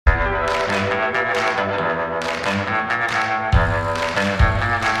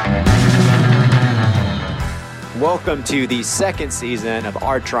Welcome to the second season of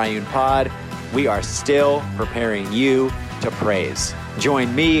Our Triune Pod. We are still preparing you to praise.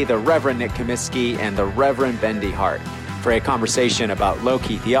 Join me, the Reverend Nick Comiskey, and the Reverend Bendy Hart for a conversation about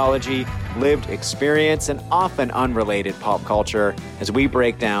low-key theology, lived experience, and often unrelated pop culture as we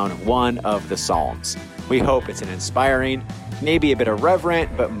break down one of the Psalms. We hope it's an inspiring, maybe a bit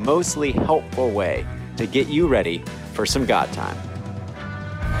irreverent, but mostly helpful way to get you ready for some God time.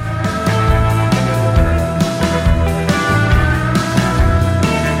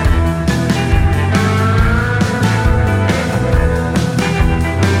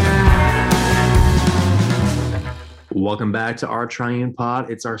 Welcome back to Our Triune Pod.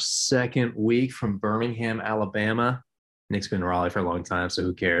 It's our second week from Birmingham, Alabama. Nick's been in Raleigh for a long time, so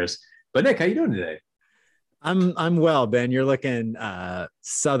who cares? But Nick, how you doing today? I'm well, Ben. You're looking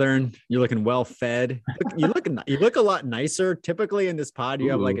southern. You're looking well fed. You look a lot nicer. Typically in this pod,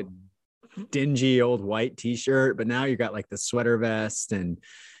 you have like a dingy old white t-shirt, but now you got like the sweater vest, and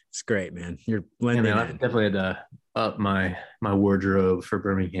it's great, man. You're blending in. I definitely had to up my wardrobe for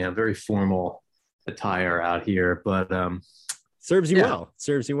Birmingham. Very formal attire out here, but serves you well.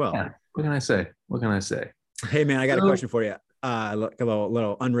 Yeah. What can I say? Hey, man, I got a question for you. A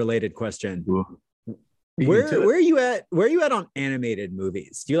little unrelated question. Where are you at? Where are you at on animated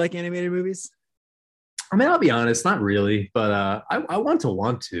movies? Do you like animated movies? I mean, I'll be honest, not really, but I want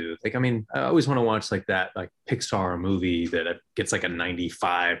to. Like, I mean, I always want to watch like that, like Pixar movie that gets like a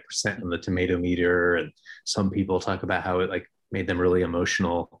 95% on the tomato meter, and some people talk about how it like made them really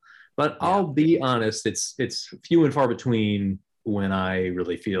emotional. But yeah. I'll be honest, it's few and far between when I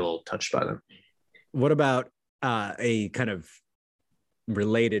really feel touched by them. What about a kind of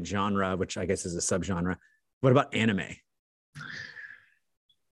related genre, which I guess is a subgenre? What about anime?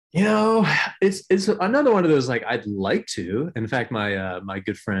 You know, it's another one of those, like, I'd like to. In fact, my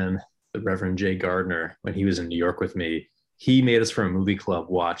good friend, the Reverend Jay Gardner, when he was in New York with me, he made us for a movie club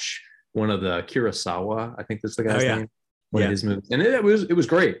watch one of the Kurosawa, I think that's the guy's name. One of his movies, and it was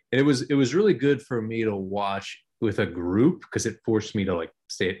great. And it was really good for me to watch with a group because it forced me to like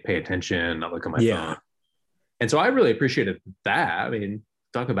pay attention, not look at my phone. And so I really appreciated that. I mean,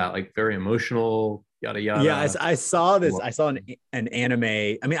 talk about like very emotional, yada yada. Yeah, I saw this. I saw an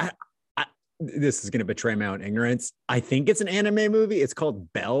anime. I mean, I this is going to betray my own ignorance. I think it's an anime movie. It's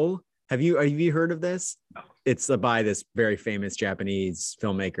called Belle. Have you heard of this? No. It's by this very famous Japanese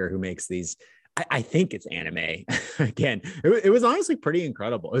filmmaker who makes these. I think it's anime. Again, it was honestly pretty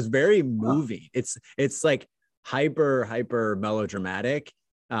incredible. It was very moving. It's like hyper melodramatic.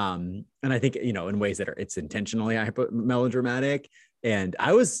 And I think, you know, in ways that it's intentionally hyper melodramatic. And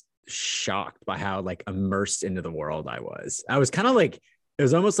I was shocked by how like immersed into the world I was. I was kind of like, it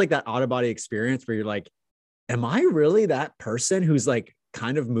was almost like that out-of-body experience where you're like, am I really that person who's like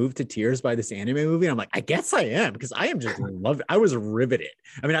kind of moved to tears by this anime movie? And I'm like, I guess I am, because I am just I was riveted.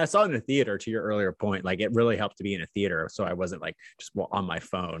 I mean, I saw it in a theater, to your earlier point. Like, it really helped to be in a theater, so I wasn't like just on my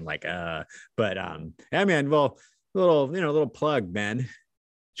phone, like yeah, man. Well, little plug, man.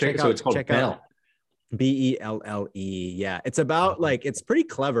 Check it out. It's called Belle. Belle. Yeah, it's about like, it's pretty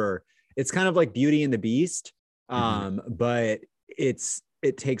clever. It's kind of like Beauty and the Beast, but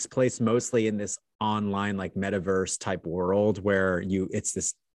it takes place mostly in this online like metaverse type world where it's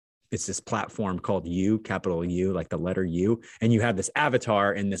this platform called U, capital U, like the letter U, and you have this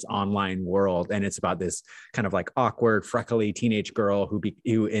avatar in this online world, and it's about this kind of like awkward freckly teenage girl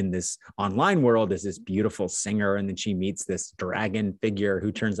who in this online world is this beautiful singer, and then she meets this dragon figure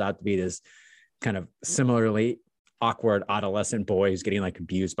who turns out to be this kind of similarly awkward adolescent boy who's getting like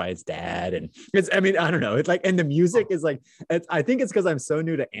abused by his dad. And I don't know. It's like, and the music is like, I think it's because I'm so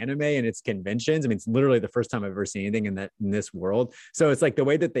new to anime and its conventions. I mean, it's literally the first time I've ever seen anything in this world. So it's like the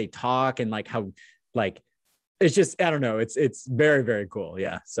way that they talk and like how, like, it's just, I don't know. It's very, very cool.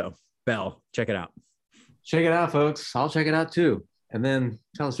 Yeah. So Belle, check it out. Check it out, folks. I'll check it out too. And then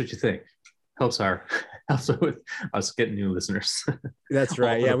tell us what you think. Helps with us getting new listeners. That's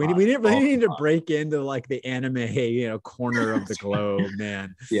right. Yeah, we need to break into like the anime, corner of the globe,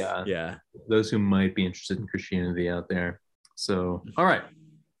 man. Yeah. Those who might be interested in Christianity out there. So, all right.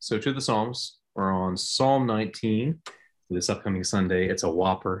 So to the Psalms, we're on Psalm 19 for this upcoming Sunday. It's a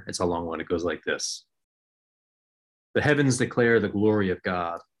whopper. It's a long one. It goes like this: The heavens declare the glory of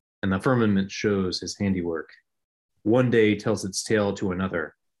God, and the firmament shows his handiwork. One day tells its tale to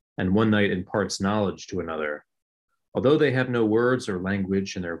another, and one night imparts knowledge to another. Although they have no words or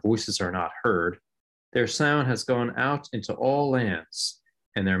language and their voices are not heard, their sound has gone out into all lands,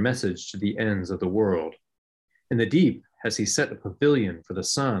 and their message to the ends of the world. In the deep has he set a pavilion for the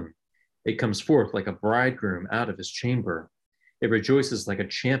sun. It comes forth like a bridegroom out of his chamber. It rejoices like a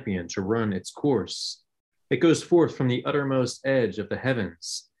champion to run its course. It goes forth from the uttermost edge of the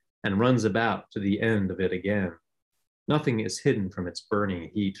heavens and runs about to the end of it again. Nothing is hidden from its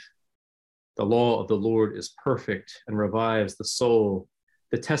burning heat. The law of the Lord is perfect and revives the soul.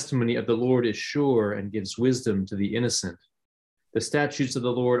 The testimony of the Lord is sure and gives wisdom to the innocent. The statutes of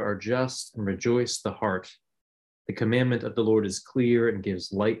the Lord are just and rejoice the heart. The commandment of the Lord is clear and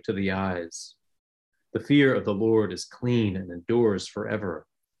gives light to the eyes. The fear of the Lord is clean and endures forever.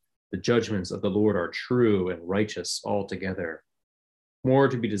 The judgments of the Lord are true and righteous altogether. More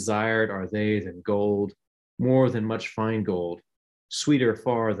to be desired are they than gold, more than much fine gold, sweeter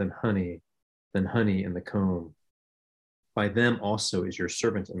far than honey in the comb. By them also is your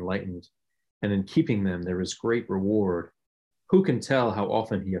servant enlightened, and in keeping them there is great reward. Who can tell how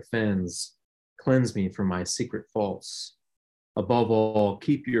often he offends? Cleanse me from my secret faults. Above all,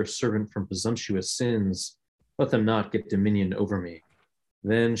 keep your servant from presumptuous sins. Let them not get dominion over me.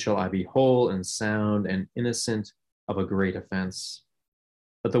 Then shall I be whole and sound and innocent of a great offense.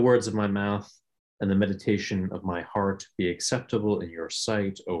 Let the words of my mouth and the meditation of my heart be acceptable in your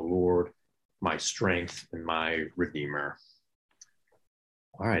sight, O Lord, my strength and my Redeemer.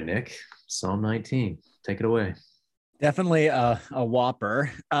 All right, Nick, Psalm 19, take it away. Definitely a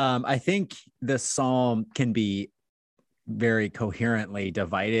whopper. I think the psalm can be very coherently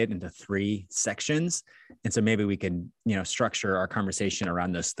divided into three sections. And so maybe we can, structure our conversation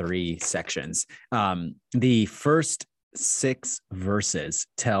around those three sections. The first 6 verses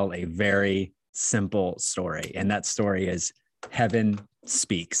tell a very simple story. And that story is heaven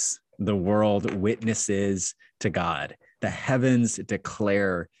speaks, the world witnesses to God, the heavens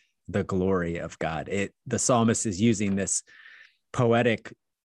declare the glory of God. The psalmist is using this poetic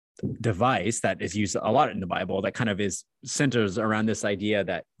device that is used a lot in the Bible that kind of centers around this idea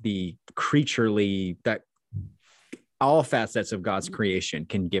that the creaturely, that all facets of God's creation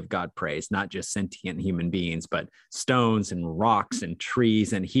can give God praise, not just sentient human beings, but stones and rocks and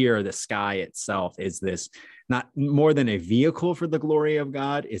trees. And here the sky itself is this, not more than a vehicle for the glory of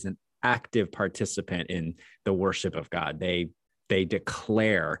God, is an active participant in the worship of God. They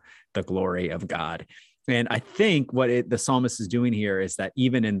declare the glory of God. And I think what the psalmist is doing here is that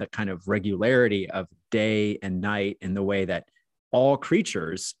even in the kind of regularity of day and night, in the way that all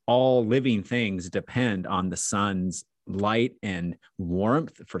creatures, all living things depend on the sun's light and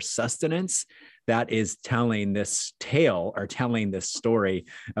warmth for sustenance, that is telling this tale, or telling this story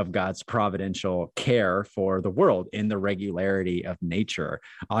of God's providential care for the world in the regularity of nature.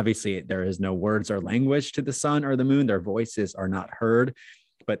 Obviously, there is no words or language to the sun or the moon. Their voices are not heard,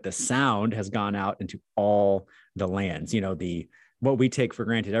 but the sound has gone out into all the lands. What we take for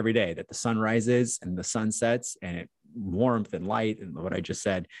granted every day, that the sun rises and the sun sets, and warmth and light, and what I just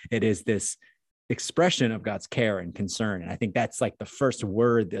said, it is this expression of God's care and concern. And I think that's like the first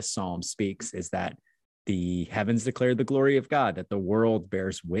word this psalm speaks, is that the heavens declare the glory of God, that the world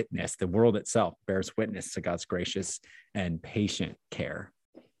bears witness, the world itself bears witness to God's gracious and patient care.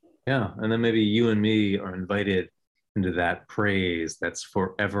 Yeah. And then maybe you and me are invited into that praise that's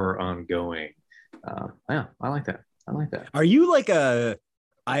forever ongoing. Yeah, I like that. Are you like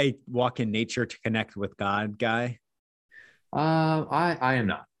I walk in nature to connect with God guy? I am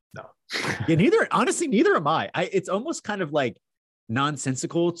not. No. Yeah, neither am I. It's almost kind of like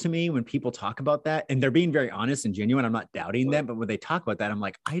nonsensical to me when people talk about that, and they're being very honest and genuine. I'm not doubting them, but when they talk about that, I'm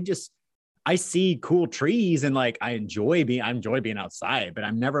like, I see cool trees, and like I enjoy being outside, but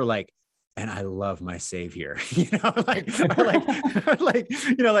I'm never like, and I love my Savior, like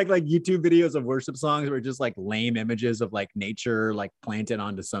YouTube videos of worship songs where just like lame images of like nature, like planted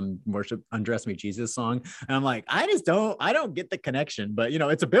onto some worship Undress Me Jesus song. And I'm like, I don't get the connection, but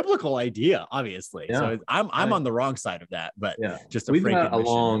it's a biblical idea, obviously. Yeah. So I'm on the wrong side of that, but yeah, just we've got a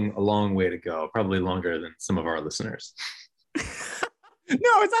long way to go, probably longer than some of our listeners.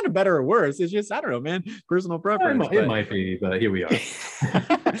 No, it's not a better or worse. It's just, I don't know, man, personal preference. It might be, but here we are.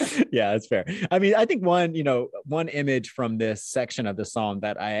 Yeah, that's fair. I mean, I think one image from this section of the psalm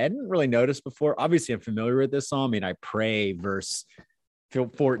that I hadn't really noticed before. Obviously, I'm familiar with this psalm. I mean, I pray verse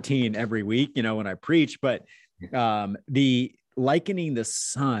 14 every week, when I preach, but the likening the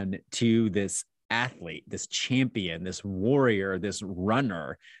sun to this athlete, this champion, this warrior, this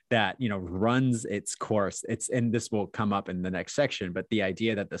runner that runs its course. And this will come up in the next section, but the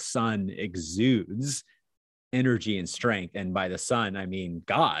idea that the sun exudes energy and strength, and by the sun I mean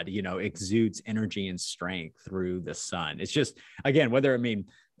God, exudes energy and strength through the sun. It's just, again,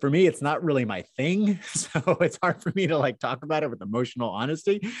 for me, it's not really my thing, so it's hard for me to like talk about it with emotional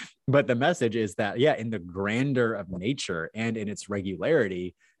honesty. But the message is that, yeah, in the grandeur of nature and in its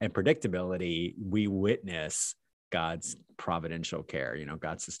regularity and predictability, we witness God's providential care.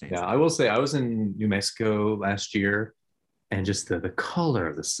 God sustains. Yeah, I will say I was in New Mexico last year, and just the color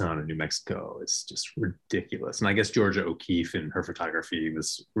of the sun in New Mexico is just ridiculous. And I guess Georgia O'Keeffe in her photography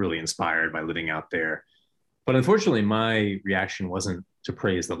was really inspired by living out there. But unfortunately, my reaction wasn't to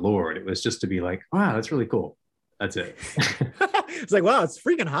praise the Lord. It was just to be like, wow, that's really cool. That's it. It's like, wow, it's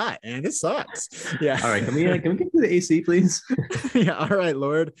freaking hot, and it sucks. Yeah. All right. Can we get to the AC, please? Yeah. All right,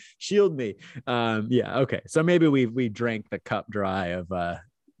 Lord, shield me. Yeah. Okay. So maybe we drank the cup dry of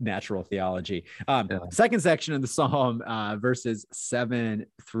natural theology. Second section of the Psalm, verses 7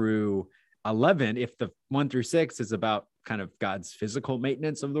 through 11. If the 1 through 6 is about kind of God's physical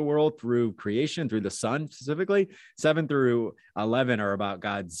maintenance of the world through creation, through the sun specifically, 7 through 11 are about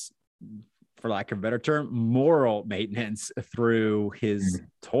God's, for lack of a better term, moral maintenance through his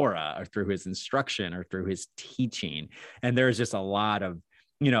Torah, or through his instruction, or through his teaching. And there's just a lot of,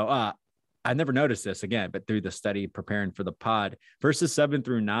 I never noticed this again, but through the study preparing for the pod, verses 7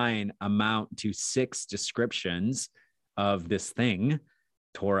 through 9 amount to 6 descriptions of this thing,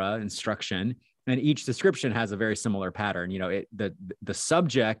 Torah, instruction. And each description has a very similar pattern. The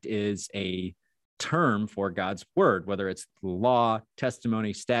subject is a term for God's word, whether it's law,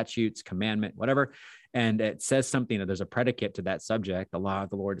 testimony, statutes, commandment, whatever. And it says something, that there's a predicate to that subject. The law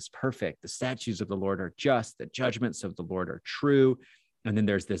of the Lord is perfect. The statutes of the Lord are just. The judgments of the Lord are true. And then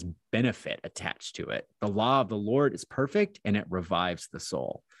there's this benefit attached to it. The law of the Lord is perfect, and it revives the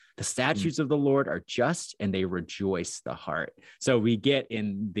soul. The statutes of the Lord are just, and they rejoice the heart. So we get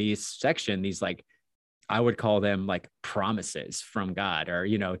in these section, these, like, I would call them like promises from God, or,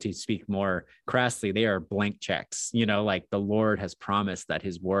 to speak more crassly, they are blank checks. Like the Lord has promised that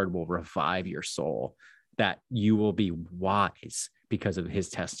his word will revive your soul, that you will be wise because of his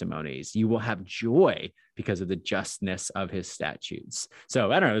testimonies. You will have joy because of the justness of his statutes.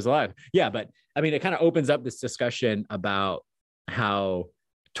 So I don't know, there's a lot. Yeah. But I mean, it kind of opens up this discussion about how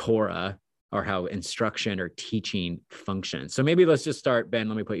Torah, or how instruction or teaching functions. So maybe let's just start, Ben,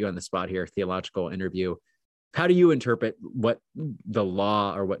 let me put you on the spot here, theological interview. How do you interpret what the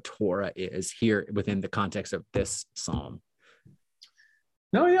law, or what Torah is here within the context of this Psalm?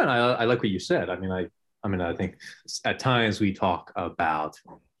 No, yeah, I like what you said. I think at times we talk about,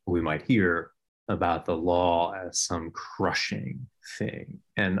 we might hear about the law as some crushing thing.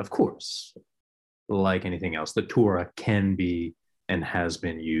 And of course, like anything else, the Torah can be and has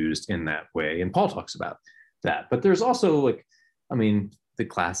been used in that way. And Paul talks about that. But there's also the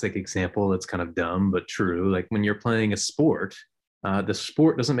classic example that's kind of dumb, but true. Like when you're playing a sport, the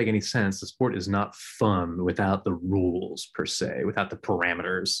sport doesn't make any sense. The sport is not fun without the rules per se, without the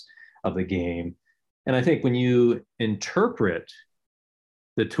parameters of the game. And I think when you interpret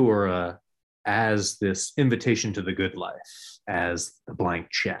the Torah as this invitation to the good life, as the blank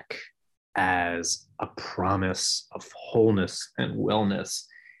check, as a promise of wholeness and wellness,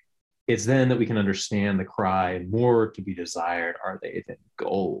 it's then that we can understand the cry, more to be desired are they than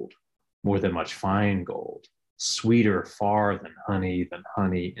gold, more than much fine gold, sweeter far than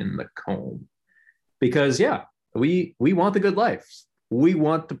honey in the comb. Because we want the good life. We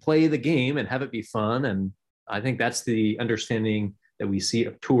want to play the game and have it be fun. And I think that's the understanding that we see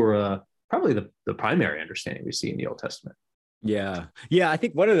of Torah, probably the primary understanding we see in the Old Testament. Yeah. I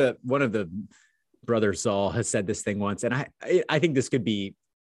think one of the Brother Saul has said this thing once, and I think this could be,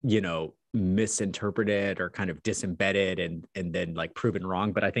 misinterpreted or kind of disembedded and then like proven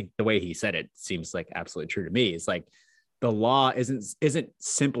wrong. But I think the way he said it seems like absolutely true to me. It's like the law isn't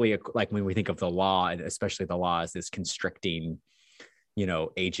simply like when we think of the law, and especially the law as this constricting,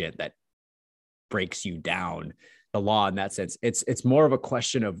 agent that breaks you down. The law in that sense, it's more of a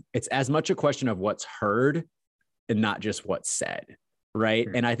question of, it's as much a question of what's heard and not just what's said, right?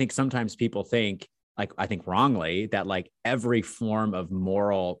 And I think sometimes people think, like, I think wrongly, that like every form of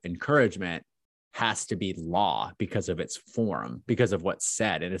moral encouragement has to be law because of its form, because of what's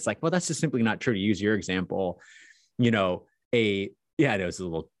said. And it's like, well, that's just simply not true. To use your example, it was a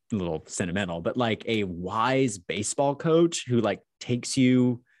little sentimental, but like a wise baseball coach who like takes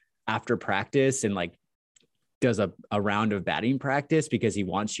you after practice and like does a round of batting practice because he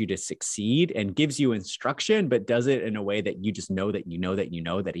wants you to succeed and gives you instruction, but does it in a way that you just know that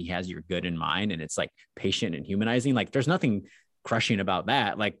that he has your good in mind. And it's like patient and humanizing. Like there's nothing crushing about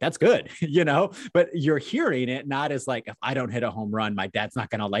that. Like that's good, but you're hearing it not as like, if I don't hit a home run, my dad's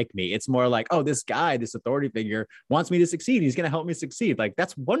not going to like me. It's more like, oh, this guy, this authority figure wants me to succeed. He's going to help me succeed. Like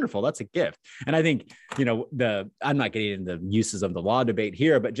that's wonderful. That's a gift. And I think, I'm not getting into the uses of the law debate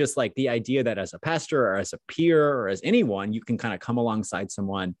here, but just like the idea that as a pastor or as a peer or as anyone, you can kind of come alongside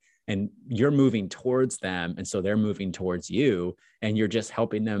someone and you're moving towards them. And so they're moving towards you and you're just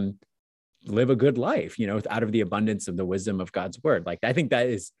helping them live a good life, out of the abundance of the wisdom of God's word. Like, I think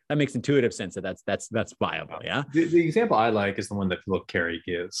that makes intuitive sense that's viable. Yeah. The example I like is the one that Philip Carey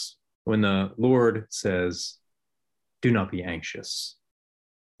gives when the Lord says, "Do not be anxious."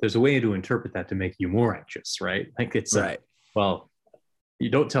 There's a way to interpret that to make you more anxious, right? Like it's right. Well, you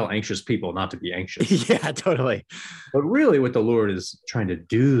don't tell anxious people not to be anxious. Yeah, totally. But really, what the Lord is trying to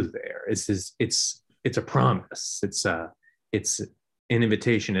do there is it's a promise. It's an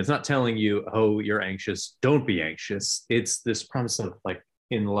invitation. It's not telling you, "Oh, you're anxious, don't be anxious." It's this promise of, like,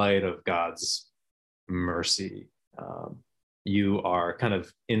 in light of God's mercy, you are kind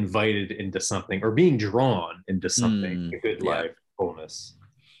of invited into something, or being drawn into something, a good life, wholeness,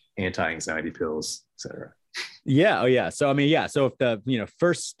 anti-anxiety pills, etc. Yeah. Oh, yeah. So, I mean, yeah. So if the,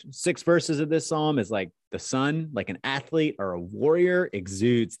 first 6 verses of this psalm is like the son, like an athlete or a warrior,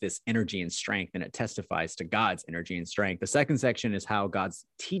 exudes this energy and strength, and it testifies to God's energy and strength. The second section is how God's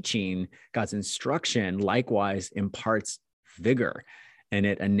teaching, God's instruction, likewise imparts vigor, and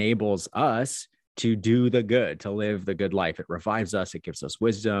it enables us to do the good, to live the good life. It revives us. It gives us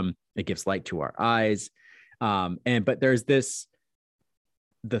wisdom. It gives light to our eyes. But there's this.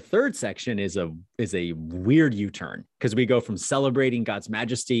 The third section is a weird U-turn, because we go from celebrating God's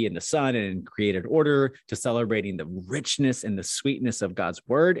majesty in the Son and created order to celebrating the richness and the sweetness of God's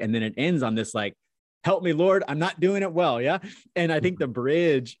word. And then it ends on this, like, "Help me, Lord, I'm not doing it well." Yeah. And I think the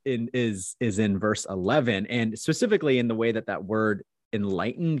bridge is in verse 11, and specifically in the way that word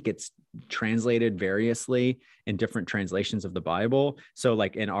enlightened gets translated variously in different translations of the Bible. So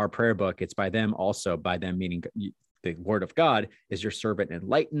like in our prayer book, it's by them also, by them meaning the word of God, is your servant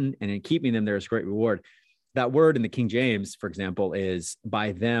enlightened, and in keeping them there is great reward. That word in the King James, for example, is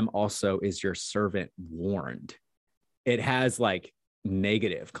by them also is your servant warned. It has like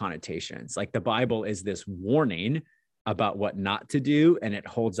negative connotations. Like the Bible is this warning about what not to do, and it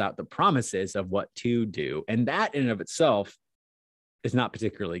holds out the promises of what to do. And that in and of itself is not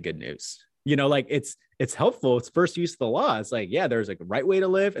particularly good news. Like it's helpful. It's first use of the law. It's like, yeah, there's a right way to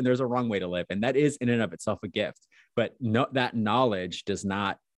live and there's a wrong way to live. And that is in and of itself a gift. But no, that knowledge does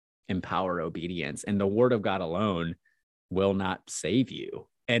not empower obedience. And the word of God alone will not save you.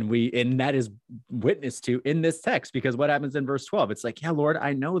 And that is witnessed to in this text, because what happens in verse 12? It's like, yeah, Lord,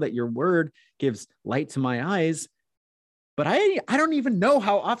 I know that your word gives light to my eyes, but I don't even know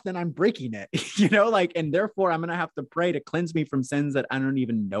how often I'm breaking it, and therefore I'm going to have to pray to cleanse me from sins that I don't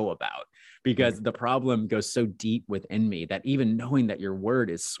even know about, because the problem goes so deep within me that even knowing that your word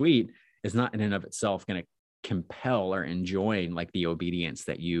is sweet is not in and of itself going to compel or enjoin like the obedience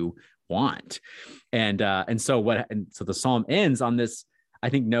that you want. And so the psalm ends on this, I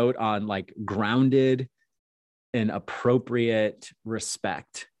think, note on like grounded and appropriate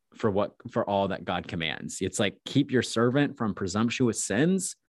respect for all that God commands. It's like, keep your servant from presumptuous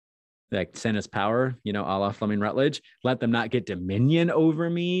sins. Like sin is power, a la Fleming Rutledge. Let them not get dominion over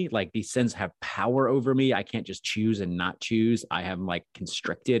me. Like these sins have power over me. I can't just choose and not choose. I am like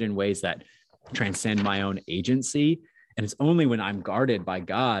constricted in ways that transcend my own agency. And it's only when I'm guarded by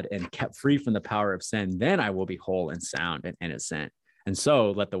God and kept free from the power of sin, then I will be whole and sound and innocent. And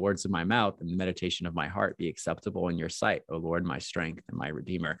so let the words of my mouth and the meditation of my heart be acceptable in your sight, O Lord, my strength and my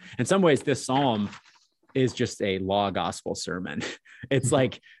redeemer. In some ways, this psalm is just a law gospel sermon. It's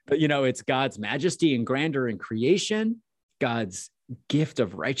like, it's God's majesty and grandeur in creation, God's gift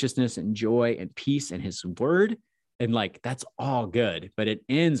of righteousness and joy and peace in his word. And like, that's all good. But it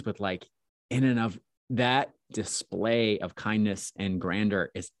ends with like, in and of that display of kindness and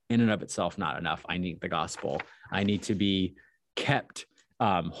grandeur is in and of itself not enough. I need the gospel. I need to be kept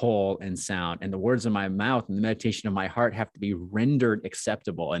whole and sound. And the words of my mouth and the meditation of my heart have to be rendered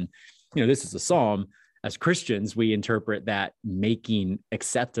acceptable. And, this is a psalm. As Christians, we interpret that making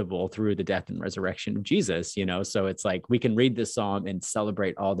acceptable through the death and resurrection of Jesus, so it's like we can read this psalm and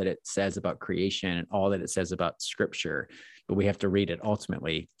celebrate all that it says about creation and all that it says about scripture, but we have to read it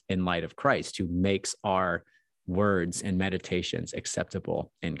ultimately in light of Christ, who makes our words and meditations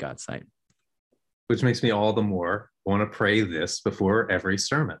acceptable in God's sight. Which makes me all the more want to pray this before every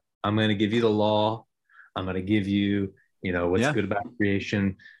sermon. I'm going to give you the law. I'm going to give you, what's good about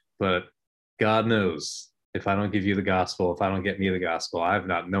creation, but God knows if I don't give you the gospel, if I don't get me the gospel, I've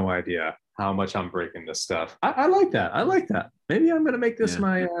no idea how much I'm breaking this stuff. I like that. I like that. Maybe I'm going to make this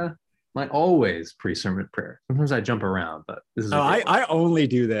my always pre-sermon prayer. Sometimes I jump around, but this is. I only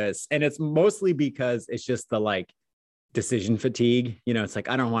do this, and it's mostly because it's just the like decision fatigue. It's like,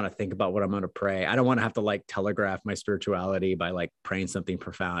 I don't want to think about what I'm going to pray. I don't want to have to like telegraph my spirituality by like praying something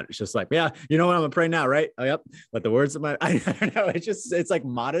profound. It's just like, yeah, you know what, I'm going to pray now, right? Oh, yep. But the words of I don't know. It's like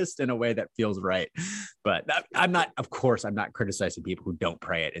modest in a way that feels right. But I'm not criticizing people who don't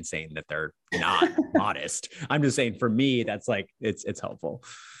pray it and saying that they're not modest. I'm just saying for me, that's like, it's helpful.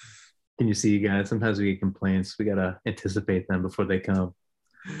 Can you see, you guys, sometimes we get complaints. We got to anticipate them before they come.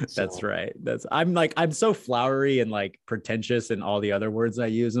 That's right. I'm so flowery and like pretentious and all the other words I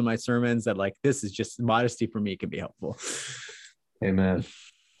use in my sermons that like, this is just modesty for me can be helpful. Amen.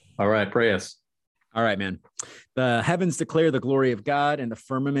 All right. Pray us. All right, man. The heavens declare the glory of God, and the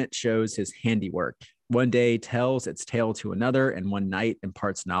firmament shows his handiwork. One day tells its tale to another, and one night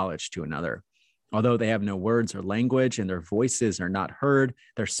imparts knowledge to another. Although they have no words or language and their voices are not heard,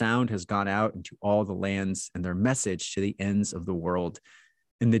 their sound has gone out into all the lands and their message to the ends of the world.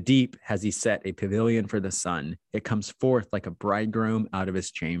 In the deep has he set a pavilion for the sun. It comes forth like a bridegroom out of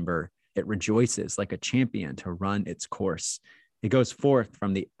his chamber. It rejoices like a champion to run its course. It goes forth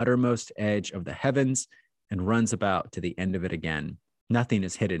from the uttermost edge of the heavens and runs about to the end of it again. Nothing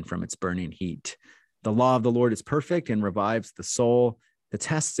is hidden from its burning heat. The law of the Lord is perfect and revives the soul. The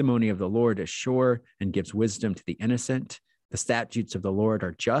testimony of the Lord is sure and gives wisdom to the innocent. The statutes of the Lord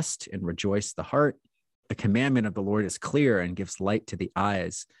are just and rejoice the heart. The commandment of the Lord is clear and gives light to the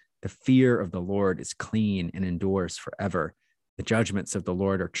eyes. The fear of the Lord is clean and endures forever. The judgments of the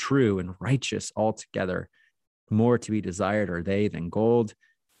Lord are true and righteous altogether. More to be desired are they than gold,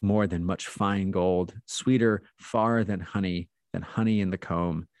 more than much fine gold, sweeter far than honey in the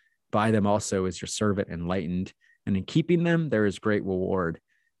comb. By them also is your servant enlightened, and in keeping them there is great reward.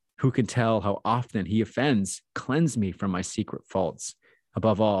 Who can tell how often he offends? Cleanse me from my secret faults.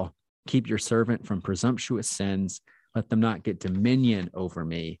 Above all, keep your servant from presumptuous sins. Let them not get dominion over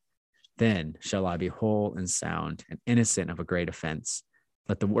me. Then shall I be whole and sound and innocent of a great offense.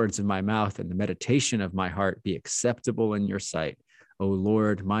 Let the words of my mouth and the meditation of my heart be acceptable in your sight, O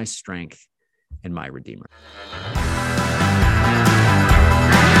Lord, my strength and my Redeemer.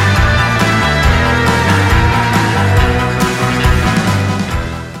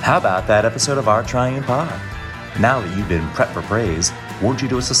 How about that episode of Our Triune Pod? Now that you've been prepped for praise, won't you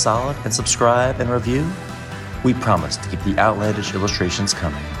do us a solid and subscribe and review? We promise to keep the outlandish illustrations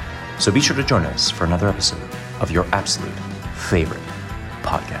coming, so be sure to join us for another episode of your absolute favorite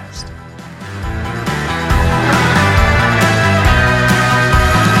podcast.